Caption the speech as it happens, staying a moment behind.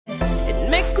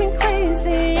makes me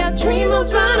crazy. I dream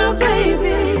about our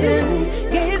babies,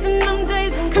 gazing them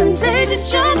days and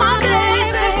contagious. You're my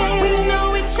baby. We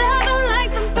know each other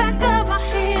like the back of our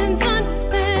hands.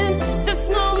 Understand, there's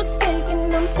no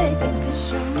mistaking. I'm taking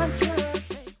 'cause you're my drug.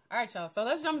 All right, y'all. So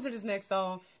let's jump into this next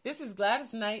song. This is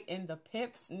Gladys Knight and the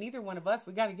Pips. Neither one of us.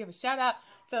 We got to give a shout out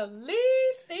to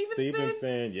Lee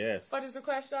Stevenson. Yes. For this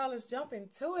request, y'all. Let's jump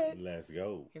into it. Let's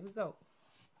go. Here we go.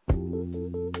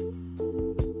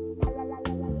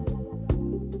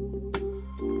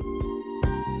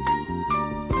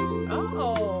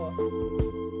 Oh.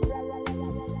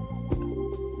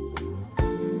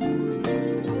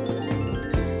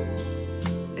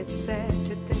 It's sad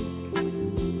to think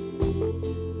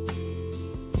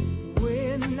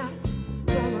we're not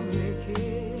gonna make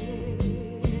it,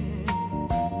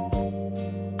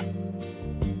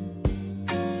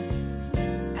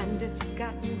 and it's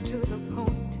gotten to the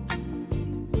point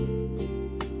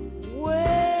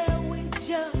where we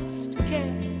just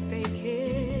can't fake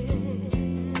it.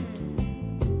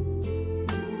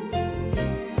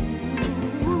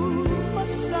 Ooh, for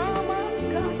some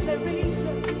ungodly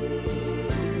reason,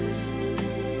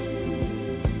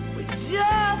 we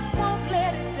just won't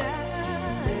let it die.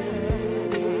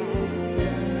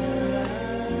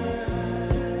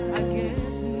 I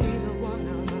guess neither one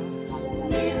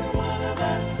of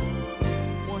us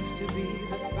wants to be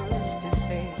the first to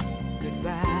say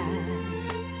goodbye.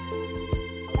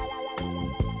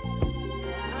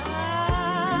 I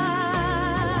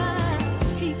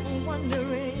keep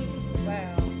wondering,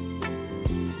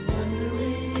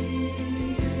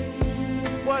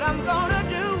 what I'm gonna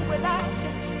do without you.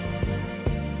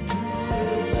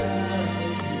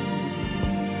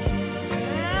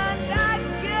 And I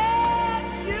guess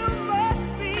you must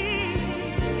be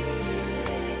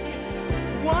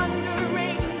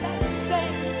wondering that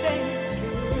same thing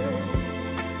too.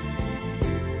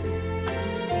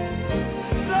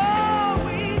 So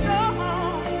we go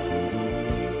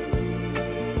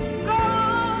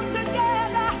on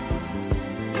together,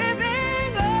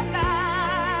 living a lie.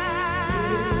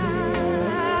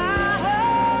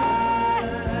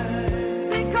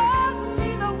 Because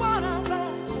neither one of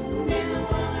us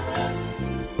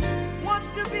wants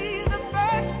to be the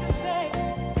first to say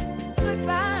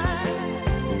goodbye.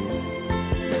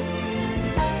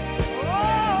 Oh,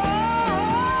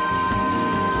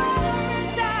 every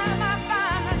time I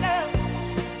find the nerve,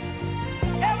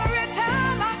 every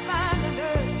time I find the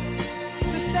nerve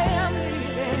to say I'm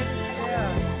leaving.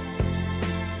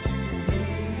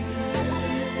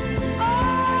 Oh,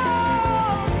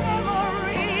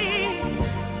 memories,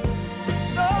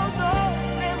 those old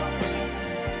memories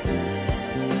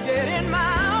get in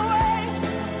my way.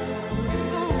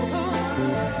 Ooh.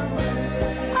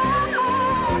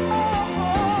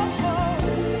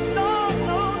 Lord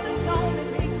knows it's only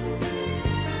me.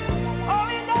 Oh,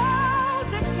 he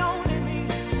knows it's only me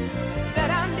that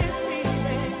I'm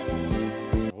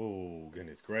deceiving. Oh,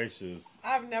 goodness gracious.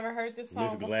 I've never heard this song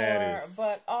Miss before, Gladys.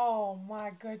 but oh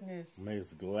my goodness.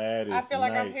 Miss Gladys. I feel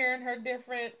like I'm Knight. hearing her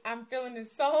different. I'm feeling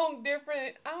this song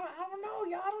different. I don't know,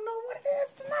 y'all. I don't know what it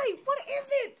is tonight. What is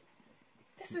it?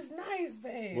 This is nice,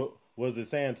 babe. What was it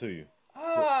saying to you?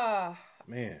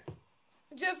 Man.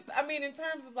 Just, I mean, in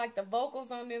terms of like the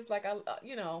vocals on this, like I'm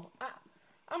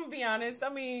gonna be honest. I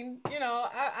mean,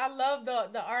 I love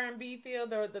the R&B feel,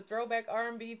 the throwback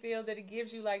R&B feel that it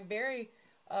gives you. Like very,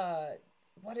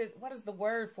 what is the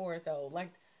word for it though?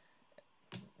 Like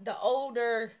the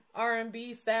older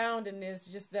R&B sound in this,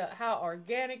 just how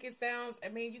organic it sounds. I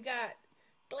mean, you got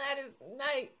Gladys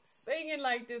Knight singing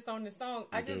like this on the song.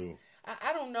 I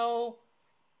don't know,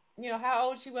 how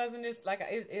old she was in this. Like,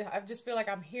 I just feel like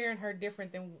I'm hearing her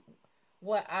different than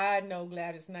what I know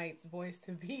Gladys Knight's voice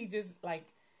to be. Just like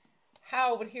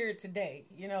how I would hear it today,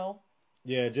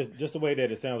 Yeah, just the way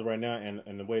that it sounds right now,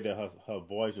 and the way that her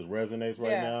voice just resonates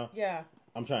right now. Yeah.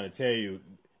 I'm trying to tell you,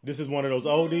 this is one of those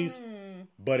oldies,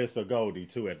 but it's a goldie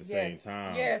too at the same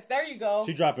time. Yes, there you go.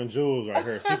 She dropping jewels right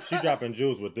here. She dropping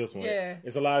jewels with this one. Yeah.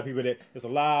 It's a lot of people a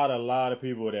lot of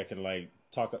people that can like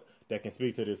talk, that can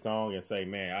speak to this song and say,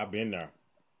 man, I've been there.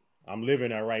 I'm living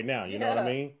there right now. You know what I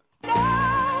mean?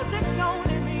 Knows it's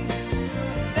only me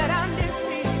that I'm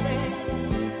deceiving.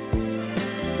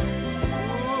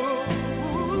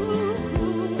 Ooh,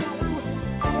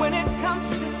 when it comes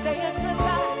to saying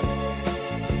goodbye,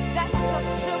 that's a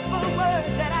simple word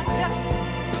that I just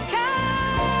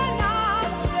cannot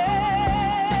say.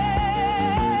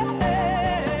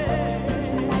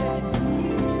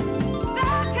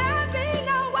 There can be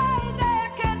no way, there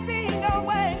can be no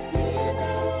way.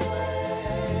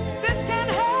 This can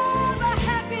have a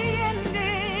happy ending.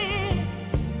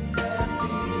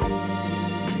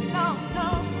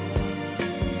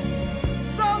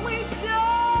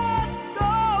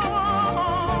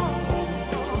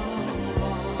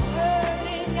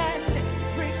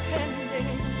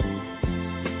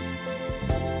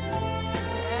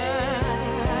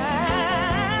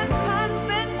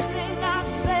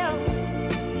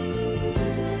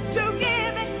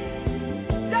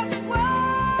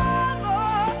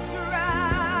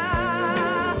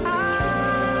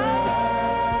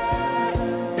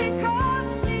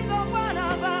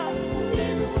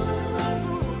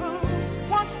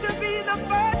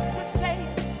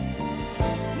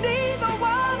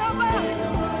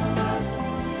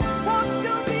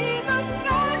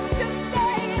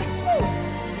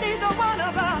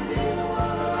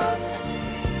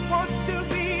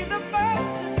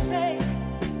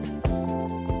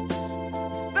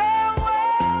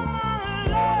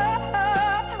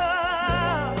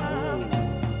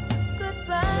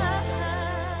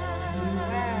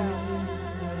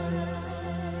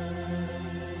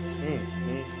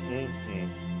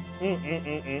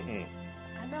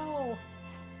 I know.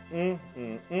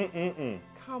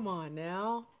 Come on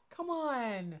now. Come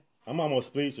on. I'm almost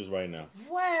speechless right now.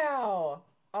 Wow.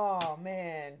 Oh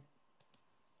man.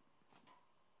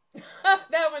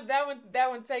 that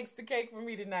one takes the cake for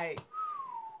me tonight.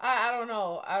 I don't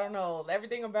know.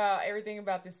 Everything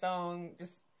about this song,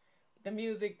 just the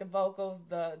music, the vocals,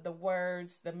 the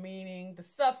words, the meaning, the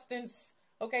substance.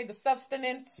 Okay, the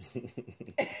substance.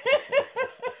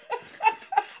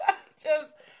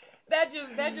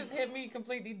 That just hit me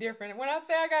completely different. When I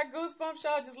say I got goosebumps,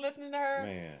 y'all, just listening to her.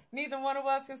 Man. Neither one of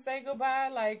us can say goodbye.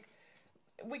 Like,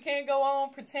 we can't go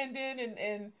on pretending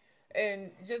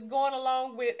and just going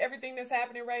along with everything that's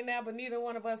happening right now, but neither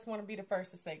one of us want to be the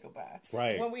first to say goodbye.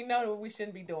 Right. When we know that we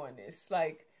shouldn't be doing this.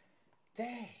 Like,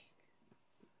 dang.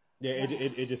 Yeah,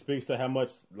 it just speaks to how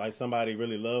much like somebody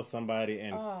really loves somebody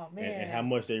and how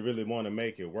much they really want to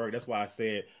make it work. That's why I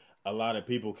said a lot of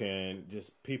people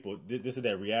this is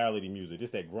that reality music,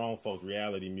 just that grown folks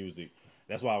reality music.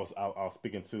 That's why I was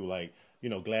speaking to, like, you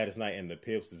know, Gladys Knight and the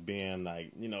Pips as being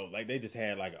like, you know, like they just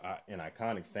had like an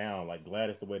iconic sound. Like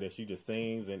Gladys, the way that she just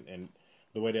sings and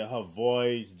the way that her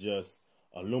voice just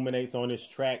illuminates on this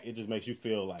track, it just makes you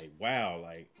feel like, wow,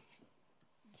 like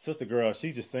Sister Girl,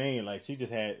 she just sang, like she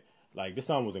just had, like, this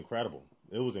song was incredible.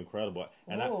 It was incredible.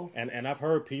 And I've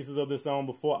heard pieces of this song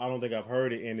before. I don't think I've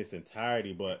heard it in its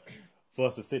entirety, but for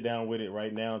us to sit down with it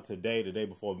right now today, the day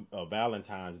before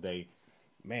Valentine's Day,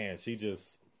 man,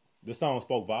 this song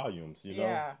spoke volumes, you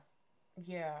know?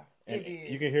 Yeah. And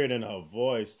you can hear it in her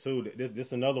voice too. This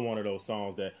is another one of those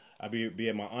songs that I be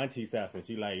at my auntie's house and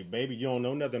she like, baby, you don't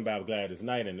know nothing about Gladys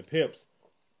Knight and the Pips.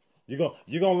 You're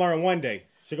gonna learn one day.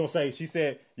 She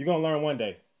said, you're gonna learn one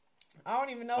day. I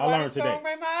don't even know why this song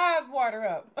made my eyes water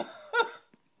up.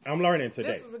 I'm learning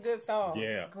today. This was a good song.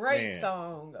 Yeah. Great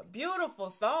song. A beautiful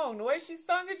song. The way she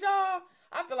sung it, y'all,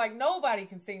 I feel like nobody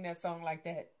can sing that song like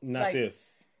that. Not like,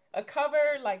 this. A cover,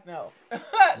 like, no.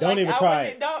 Don't even try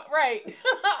it. Right.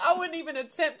 I wouldn't even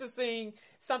attempt to sing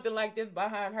something like this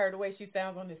behind her, the way she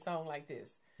sounds on this song like this.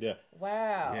 Yeah.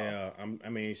 Wow. Yeah. I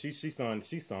mean, she sung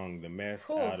the mess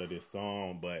out of this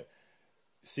song, but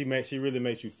she really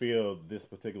makes you feel this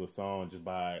particular song just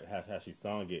by how she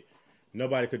sung it.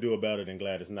 Nobody could do it better than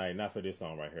Gladys Knight, not for this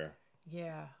song right here.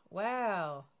 Yeah.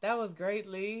 Wow. That was great,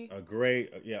 Lee. A great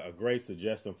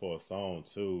suggestion for a song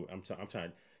too. I'm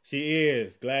trying.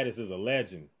 Gladys is a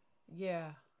legend.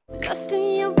 Yeah. Dust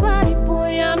in your body.